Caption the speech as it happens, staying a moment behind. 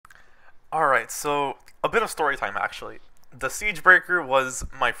Alright, so a bit of story time actually. The Siegebreaker was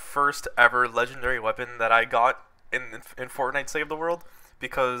my first ever legendary weapon that I got in Fortnite Save the World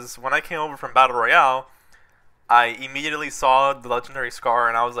because when I came over from Battle Royale, I immediately saw the legendary scar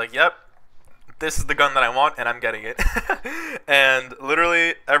and I was like, yep, this is the gun that I want and I'm getting it. And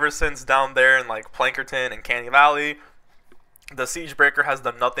literally ever since down there in like Plankerton and Canny Valley, the Siegebreaker has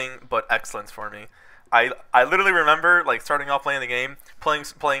done nothing but excellence for me. I literally remember like starting off playing the game,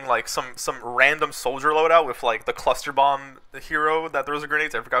 playing like some random soldier loadout with like the cluster bomb hero that throws the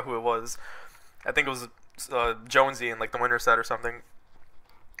grenades. I forgot who it was. I think it was Jonesy in like the winter set or something.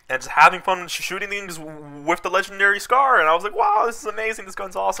 And just having fun shooting things with the legendary scar, and I was like, wow, this is amazing. This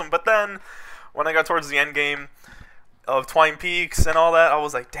gun's awesome. But then when I got towards the end game of Twine Peaks and all that, I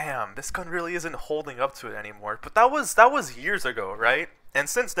was like, damn, this gun really isn't holding up to it anymore. But that was years ago, right? And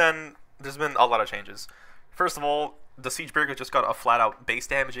since then, there's been a lot of changes. First of all, the Siegebreaker just got a flat-out base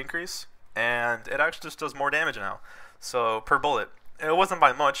damage increase, and it actually just does more damage now. So per bullet, it wasn't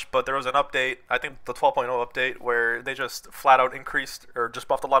by much, but there was an update, I think the 12.0 update, where they just flat-out increased or just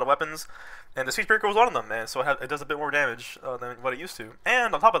buffed a lot of weapons, and the Siegebreaker was one of them, man. So it does a bit more damage than what it used to.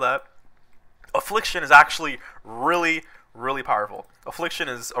 And on top of that, Affliction is actually really, really powerful. Affliction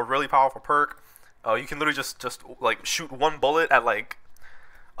is a really powerful perk. You can literally just like shoot one bullet at like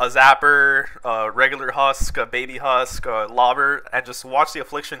a zapper, a regular husk, a baby husk, a lobber, and just watch the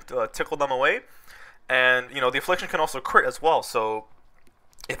affliction tickle them away. And you know the affliction can also crit as well. So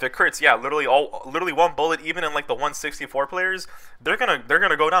if it crits, yeah, literally one bullet, even in like the 164 players, they're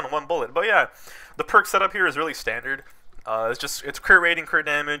gonna go down in one bullet. But yeah, the perk setup here is really standard. It's crit rating, crit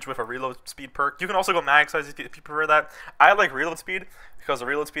damage with a reload speed perk. You can also go mag size if you prefer that. I like reload speed because the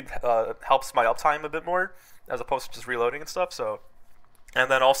reload speed helps my uptime a bit more as opposed to just reloading and stuff. So,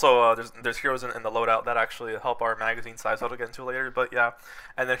 and then also there's heroes in the loadout that actually help our magazine size. I'll get into later, but yeah.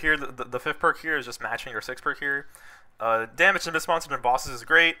 And then here the fifth perk here is just matching your sixth perk here. Damage and mismonsters and bosses is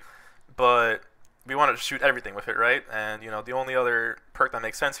great, but we want to shoot everything with it, right? And you know the only other perk that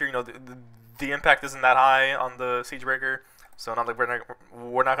makes sense here, you know, the impact isn't that high on the Siegebreaker, so not like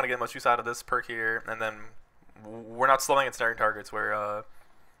we're not gonna get much use out of this perk here, and then we're not slowing and snaring targets. We're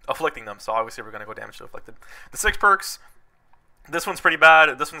afflicting them, so obviously we're gonna go damage to afflicted. The six perks, this one's pretty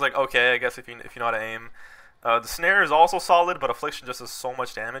bad. This one's like okay, I guess if you know how to aim. The snare is also solid, but affliction just does so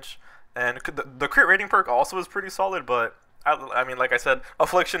much damage, and the crit rating perk also is pretty solid, but I mean, like I said,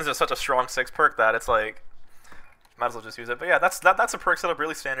 affliction is just such a strong six perk that it's like might as well just use it. But yeah, that's a perk setup,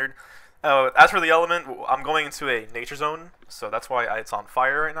 really standard. As for the element, I'm going into a nature zone, so that's why it's on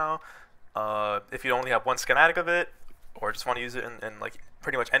fire right now. If you only have one schematic of it, or just want to use it in like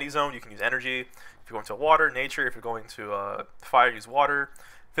pretty much any zone, you can use energy. If you're going to water, nature. If you're going to fire, use water.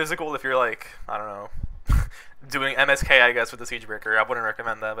 Physical, if you're like, I don't know, doing MSK, I guess, with the Siegebreaker. I wouldn't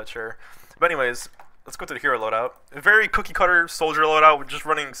recommend that, but sure. But anyways, let's go to the hero loadout. A very cookie cutter soldier loadout, with just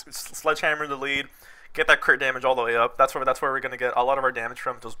running sledgehammer in the lead. Get that crit damage all the way up. That's where we're gonna get a lot of our damage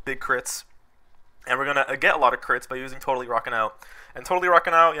from, those big crits. And we're gonna get a lot of crits by using Totally Rockin' Out. And Totally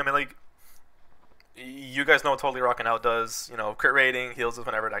Rockin' Out, I mean, like, you guys know what Totally Rockin' Out does. You know, crit rating, heals us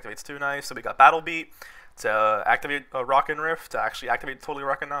whenever it activates too nice. So we got Battle Beat to activate Rockin' Rift, to actually activate Totally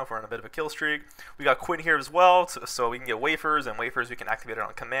Rockin' Out if we're on a bit of a kill streak. We got Quinn here as well, so we can get wafers, and wafers we can activate it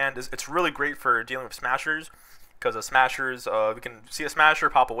on command. It's really great for dealing with smashers, because of smashers, we can see a smasher,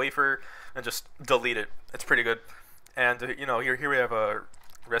 pop a wafer, and just delete it. It's pretty good. And you know, here we have a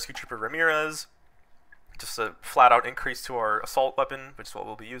Rescue Trooper Ramirez, just a flat-out increase to our assault weapon, which is what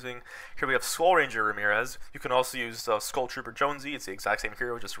we'll be using. Here we have Skull Ranger Ramirez. You can also use Skull Trooper Jonesy. It's the exact same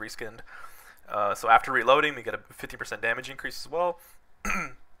hero, just reskinned. So after reloading, we get a 15% damage increase as well.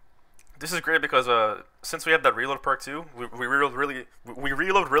 This is great because since we have that reload perk too, we reload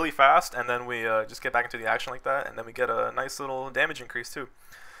really fast, and then we just get back into the action like that, and then we get a nice little damage increase too.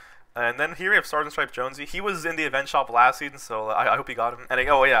 And then here we have Sergeant Stripe Jonesy. He was in the event shop last season, so I hope he got him. And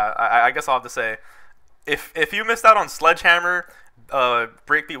oh yeah, I guess I'll have to say, if you missed out on Sledgehammer,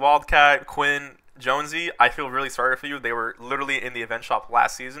 Breakbeat Wildcat, Quinn, Jonesy, I feel really sorry for you. They were literally in the event shop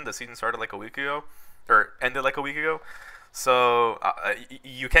last season. The season started like a week ago, or ended like a week ago. So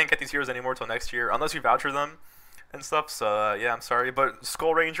you can't get these heroes anymore till next year unless you voucher them and stuff. So yeah, I'm sorry, but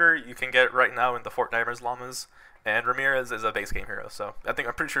Skull Ranger you can get right now in the Fortnite llamas, and Ramirez is a base game hero. So I'm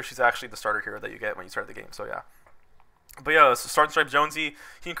pretty sure she's actually the starter hero that you get when you start the game. So yeah, but yeah, so Sergeant Stripe Jonesy,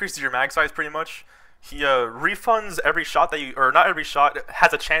 he increases your mag size pretty much. He refunds every shot that you, or not every shot,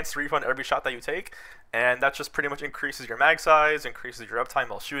 has a chance to refund every shot that you take, and that just pretty much increases your mag size, increases your uptime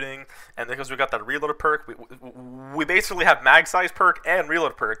while shooting, and because we got that reload perk, we basically have mag size perk and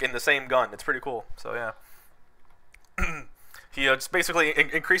reload perk in the same gun. It's pretty cool, so yeah. He just basically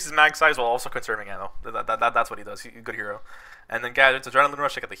increases mag size while also conserving ammo. That's what he does. He's a good hero. And then gadgets, adrenaline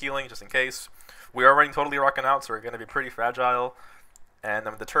rush to get the healing just in case. We are running totally rocking out, so we're going to be pretty fragile. And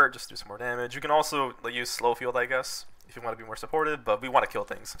then with the turret, just do some more damage. You can also use slow field, I guess, if you want to be more supported, but we want to kill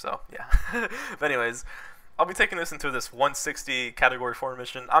things, so yeah. But anyways, I'll be taking this into this 160 category 4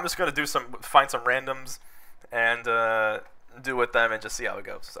 mission. I'm just going to find some randoms and do with them and just see how it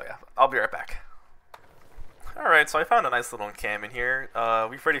goes. So yeah, I'll be right back. Alright, so I found a nice little encamp in here.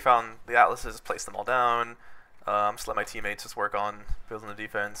 We've already found the atlases, placed them all down. Just let my teammates just work on building the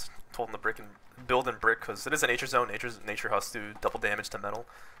defense. Told them to build in brick because it is a nature zone. Nature has to do double damage to metal.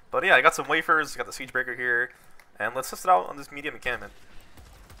 But yeah, I got some wafers, got the Siegebreaker here, and let's test it out on this medium encampment.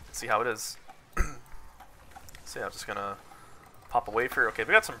 See how it is. So yeah, I'm just gonna pop a wafer. Okay,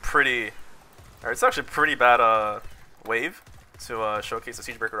 we got some pretty... Alright, it's actually a pretty bad wave to showcase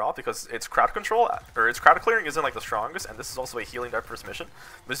the Siegebreaker off because its crowd control, or its crowd clearing isn't like the strongest, and this is also a healing deck first mission.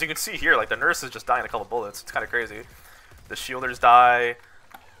 But as you can see here, like the nurse is just dying a couple bullets. It's kind of crazy. The shielders die.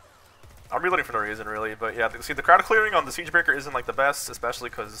 I'm reloading for no reason really, but yeah, see the crowd clearing on the Siegebreaker isn't like the best, especially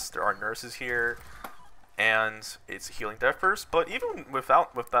because there are nurses here, and it's healing deck first. But even with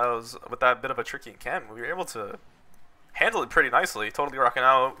that bit of a tricky encamp, we were able to handle it pretty nicely. Totally rocking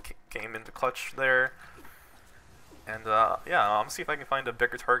out, came into clutch there. And yeah, I'm gonna see if I can find a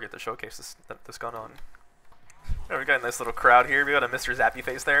bigger target to showcase this gun on. Yeah, we got a nice little crowd here. We got a Mr. Zappy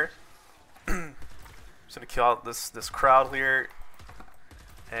face there. Just gonna kill out this crowd here.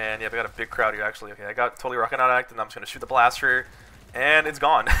 And yeah, we got a big crowd here actually. Okay, I got totally rocking out act, and I'm just gonna shoot the blaster, and it's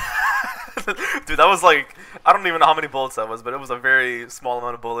gone. Dude, that was like, I don't even know how many bullets that was, but it was a very small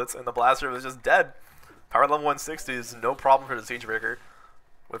amount of bullets, and the blaster was just dead. Power level 160 is no problem for the Siegebreaker,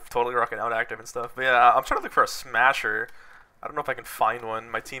 with totally rocking out active and stuff. But yeah, I'm trying to look for a smasher. I don't know if I can find one.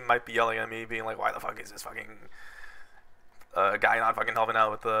 My team might be yelling at me, being like, why the fuck is this fucking guy not fucking helping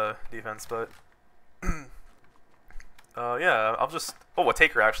out with the defense, but... yeah, I'll just... Oh, a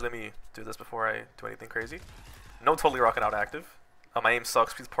taker, actually. Let me do this before I do anything crazy. No totally rocking out active. My aim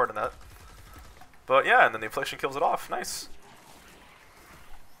sucks, please pardon that. But yeah, and then the Affliction kills it off. Nice.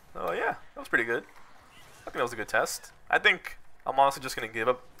 Oh yeah, that was pretty good. I think that was a good test. I think I'm honestly just going to give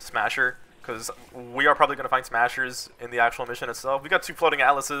up Smasher, because we are probably going to find Smashers in the actual mission itself. We got 2 floating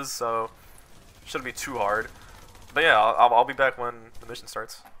atlases, so shouldn't be too hard. But yeah, I'll be back when the mission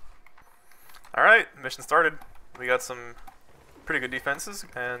starts. Alright, mission started. We got some pretty good defenses,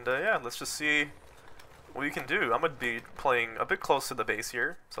 and yeah, let's just see what we can do. I'm going to be playing a bit close to the base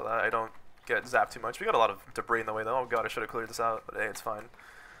here, so that I don't get zapped too much. We got a lot of debris in the way though. Oh god, I should have cleared this out, but hey, it's fine.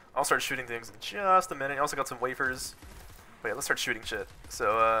 I'll start shooting things in just a minute. I also got some wafers. But yeah, let's start shooting shit.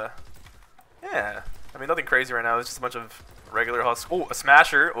 So, yeah. I mean, nothing crazy right now. It's just a bunch of regular husks. Oh, a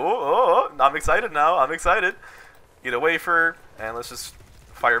smasher. Oh, I'm excited now. I'm excited. Get a wafer, and let's just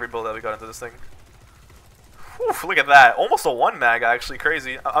fire every bullet that we got into this thing. Whew, look at that. Almost a 1 mag, actually.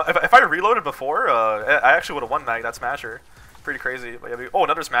 Crazy. If I reloaded before, I actually would have 1 mag that smasher. Pretty crazy. But yeah, oh,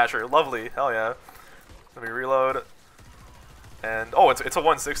 another smasher. Lovely. Hell yeah. Let me reload. And, oh, it's a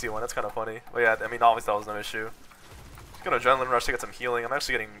 160 one. That's kind of funny. But yeah, I mean, obviously that was no issue. Got an adrenaline rush to get some healing. I'm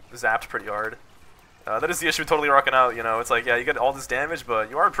actually getting zapped pretty hard. That is the issue with totally rocking out, you know. It's like, yeah, you get all this damage, but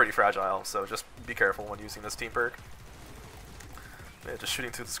you are pretty fragile, so just be careful when using this team perk. Yeah, just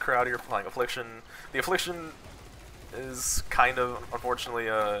shooting through this crowd here, applying Affliction. The Affliction is kind of, unfortunately,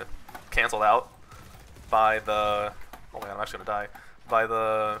 cancelled out by the... Oh man, I'm actually gonna die. By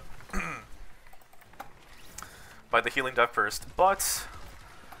the... by the healing death first, but...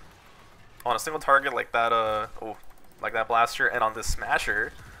 on a single target like that, like that blaster, and on this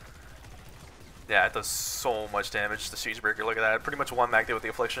smasher, yeah, it does so much damage to Siegebreaker. Look at that. Pretty much 1 mag with the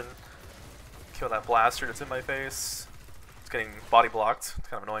Affliction. Kill that blaster that's in my face. It's getting body blocked. It's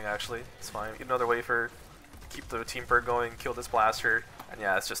kind of annoying, actually. It's fine. Get another wafer. Keep the team perk going. Kill this blaster. And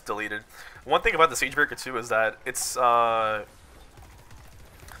yeah, it's just deleted. One thing about the Siegebreaker, too, is that its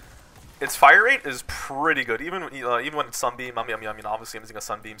fire rate is pretty good. Even when it's Sunbeam, I mean, obviously I'm using a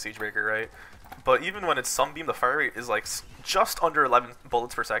Sunbeam Siegebreaker, right? But even when it's Sunbeam, the fire rate is like just under 11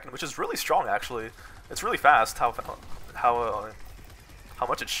 bullets per second, which is really strong, actually. It's really fast how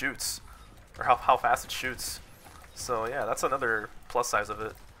much it shoots, or how fast it shoots. So yeah, that's another plus size of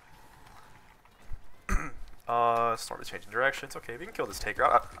it. Storm is changing directions. Okay, we can kill this taker.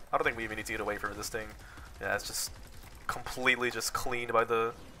 I don't think we even need to get away from this thing. Yeah, it's just completely just cleaned by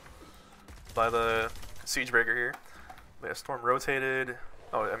the Siegebreaker here. Yeah, Storm rotated.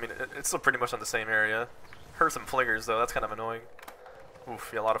 Oh, I mean, it's still pretty much on the same area. Heard some flingers, though. That's kind of annoying.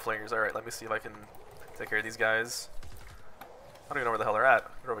 Oof, yeah, a lot of flingers. Alright, let me see if I can take care of these guys. I don't even know where the hell they're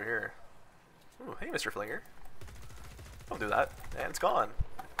at. They're over here. Ooh, hey, Mr. Flinger. Don't do that. And it's gone.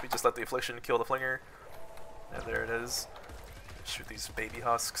 We just let the Affliction kill the Flinger. And there it is. Shoot these baby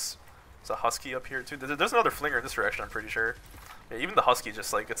husks. There's a Husky up here too. There's another Flinger in this direction, I'm pretty sure. Yeah, even the Husky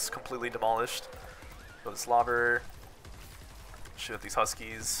just like gets completely demolished. Go this Slobber. Shoot at these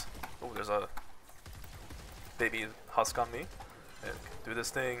Huskies. Oh, there's a baby Husk on me. And do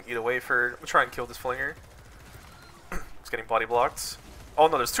this thing, eat a wafer. I'm gonna try and kill this Flinger. It's getting body blocked. Oh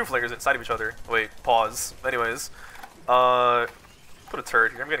no, there's two Flingers inside of each other. Wait, pause. Anyways, put a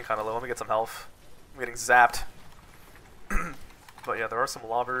turret here. I'm getting kind of low. Let me get some health. I'm getting zapped. But yeah, there are some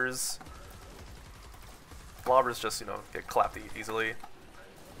lobbers. Lobbers just, you know, get clapped easily.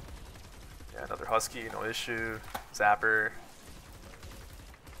 Yeah, another Husky, no issue. Zapper.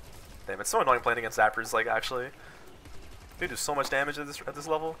 Damn, it's so annoying playing against Zappers, like, actually. They do so much damage at this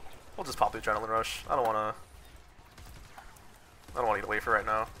level. We'll just pop the Adrenaline Rush. I don't wanna eat a wafer right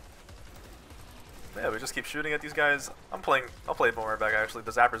now. Yeah, we just keep shooting at these guys. I'll play more back actually.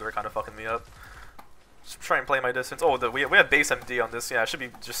 The Zappers are kind of fucking me up. Just try and play my distance. Oh, we have base MD on this. Yeah, I should be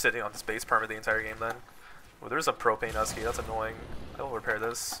just sitting on this base perma the entire game then. Oh, there's a Propane Husky. That's annoying. I will repair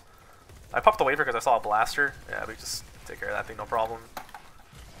this. I popped the wafer because I saw a blaster. Yeah, we just take care of that thing, no problem.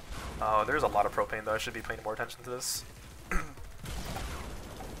 Oh, there's a lot of propane though. I should be paying more attention to this. That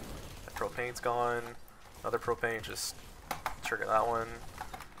propane's gone. Another propane, just trigger that one.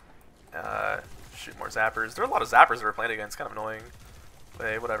 Shoot more zappers. There are a lot of zappers that we're playing against. Kind of annoying. But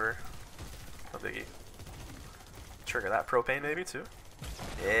hey, whatever. No biggie. Trigger that propane maybe too.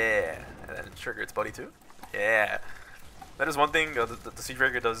 Yeah, and then trigger its buddy too. Yeah. That is one thing. The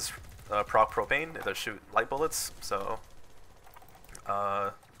Siegebreaker does proc propane. It does shoot light bullets. So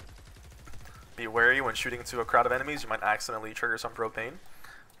be wary when shooting into a crowd of enemies. You might accidentally trigger some propane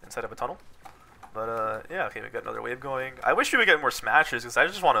inside of a tunnel. But yeah, okay, we got another wave going. I wish we would get more smashers because I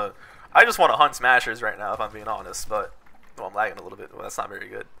just want to hunt smashers right now if I'm being honest. But well, I'm lagging a little bit. Well, that's not very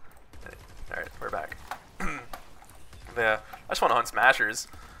good. Okay. All right, we're back. Yeah, I just want to hunt smashers.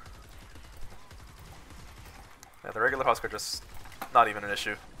 Yeah, the regular Husk are just not even an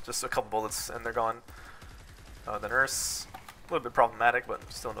issue. Just a couple bullets and they're gone. The Nurse, a little bit problematic,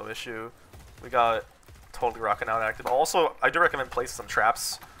 but still no issue. We got Totally Rockin' Out active. Also, I do recommend placing some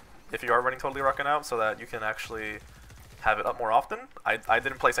traps if you are running Totally Rockin' Out so that you can actually have it up more often. I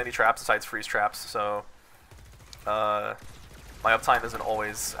didn't place any traps besides freeze traps, so my uptime isn't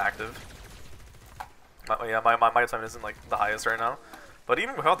always active. My uptime isn't like the highest right now. But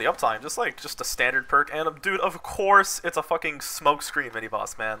even without the uptime, just a standard perk, and dude, of course, it's a fucking smokescreen mini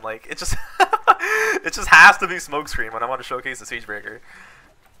boss, man. Like it just it just has to be smokescreen when I want to showcase the Siegebreaker.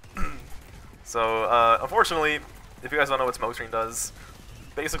 So unfortunately, if you guys don't know what smokescreen does,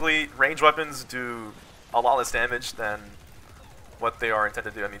 basically ranged weapons do a lot less damage than what they are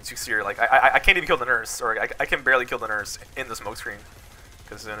intended to do. I mean, you see here, like I can't even kill the Nurse, or I can barely kill the Nurse in the smokescreen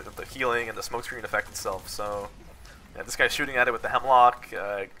because of the healing and the smokescreen effect itself. So. Yeah, this guy's shooting at it with the Hemlock.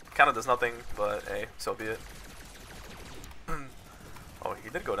 Kind of does nothing, but hey, so be it. Oh, he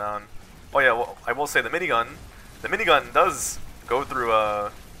did go down. Oh yeah, well, I will say the minigun does go through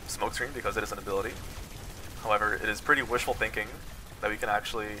a smokescreen because it is an ability. However, it is pretty wishful thinking that we can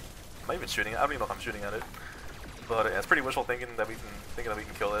actually. Am I even shooting it? I don't even know if I'm shooting at it. But yeah, it's pretty wishful thinking that we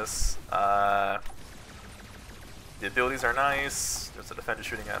can kill this. The abilities are nice. There's a defender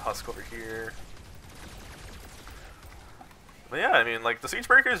shooting at Husk over here. But yeah, I mean, like, the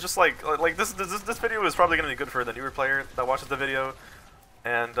Siegebreaker is just like this video is probably going to be good for the newer player that watches the video,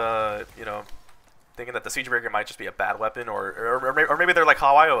 and you know, thinking that the Siegebreaker might just be a bad weapon, or maybe they're like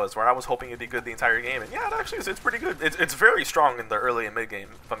how I was, where I was hoping it'd be good the entire game, and yeah, it actually is. It's pretty good. It's very strong in the early and mid game,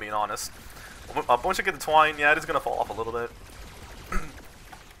 if I'm being honest. Once you get the Twine, yeah, it is going to fall off a little bit,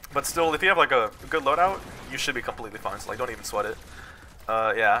 but still, if you have like a good loadout, you should be completely fine. So like, don't even sweat it.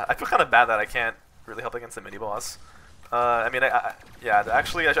 Yeah, I feel kind of bad that I can't really help against the mini boss. I mean, yeah,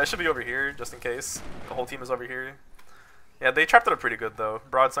 actually, I should be over here, just in case. The whole team is over here. Yeah, they trapped it up pretty good, though.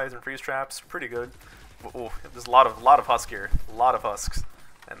 Broadsides and freeze traps, pretty good. Ooh, there's a lot of Husk here. A lot of Husks.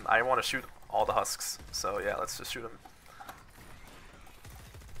 And I want to shoot all the Husks. So, yeah, let's just shoot them.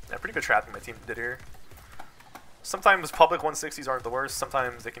 Yeah, pretty good trapping my team did here. Sometimes public 160s aren't the worst.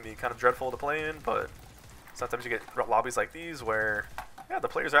 Sometimes they can be kind of dreadful to play in, but sometimes you get lobbies like these where, yeah, the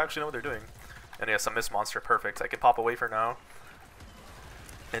players actually know what they're doing. And yeah, some Mist Monster, perfect. I can pop a wafer now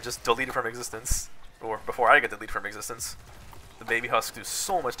and just delete it from existence, or before I get deleted from existence. The baby Husks do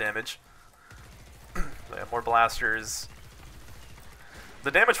so much damage. Yeah, more blasters.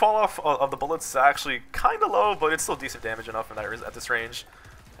 The damage fall off of the bullets is actually kind of low, but it's still decent damage enough in that at this range.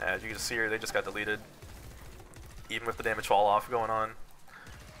 As you can see here, they just got deleted, even with the damage fall off going on.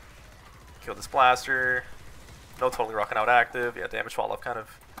 Kill this blaster. No, totally rocking out active. Yeah, damage fall off kind of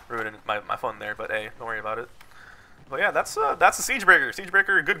ruining my fun there, but hey, don't worry about it. But yeah, that's a Siegebreaker.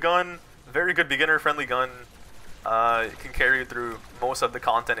 Siegebreaker, good gun, very good beginner-friendly gun. It can carry you through most of the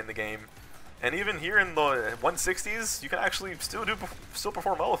content in the game, and even here in the 160s, you can actually still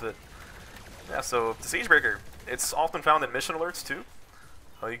perform well with it. Yeah, so the Siegebreaker, it's often found in mission alerts too.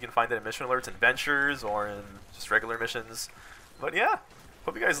 You can find it in mission alerts in ventures or in just regular missions. But yeah,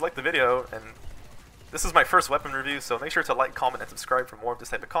 hope you guys liked the video, and this is my first weapon review, so make sure to like, comment, and subscribe for more of this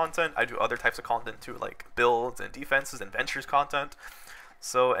type of content. I do other types of content too, like builds and defenses and ventures content,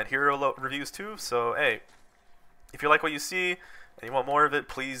 so, and hero reviews too. So hey, if you like what you see and you want more of it,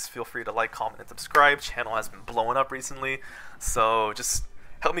 please feel free to like, comment, and subscribe. Channel has been blowing up recently, so just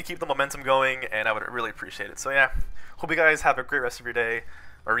help me keep the momentum going, and I would really appreciate it. So yeah, hope you guys have a great rest of your day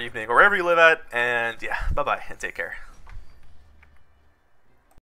or evening or wherever you live at, and yeah, bye bye and take care.